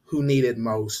who need it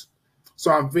most. So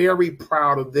I'm very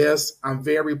proud of this. I'm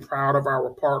very proud of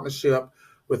our partnership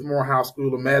with Morehouse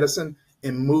School of Medicine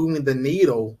in moving the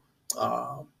needle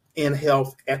in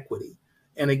health equity.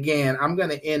 And again, I'm going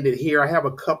to end it here. I have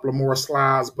a couple of more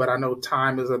slides, but I know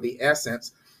time is of the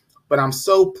essence. But I'm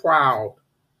so proud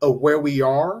of where we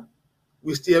are.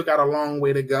 We still got a long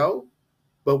way to go.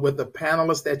 But with the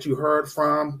panelists that you heard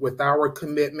from, with our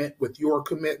commitment, with your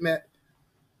commitment,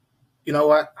 you know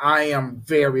what? I am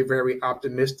very, very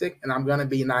optimistic, and I'm going to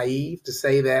be naive to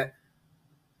say that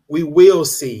we will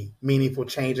see meaningful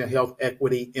change in health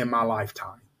equity in my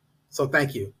lifetime. So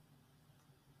thank you.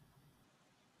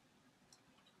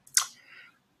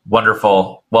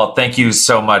 Wonderful. Well, thank you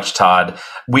so much, Todd.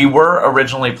 We were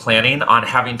originally planning on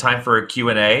having time for a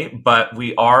Q&A, but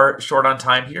we are short on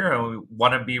time here and we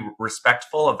want to be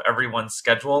respectful of everyone's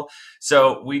schedule.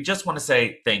 So we just want to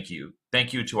say thank you.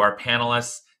 Thank you to our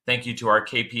panelists. Thank you to our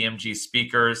KPMG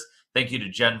speakers. Thank you to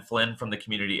Jen Flynn from the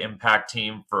Community Impact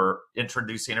Team for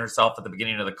introducing herself at the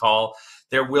beginning of the call.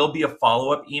 There will be a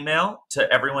follow-up email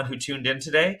to everyone who tuned in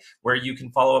today where you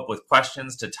can follow up with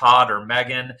questions to Todd or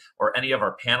Meghan or any of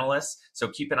our panelists. So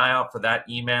keep an eye out for that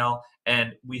email.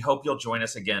 And we hope you'll join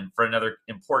us again for another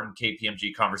important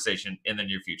KPMG conversation in the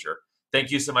near future.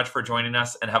 Thank you so much for joining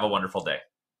us and have a wonderful day.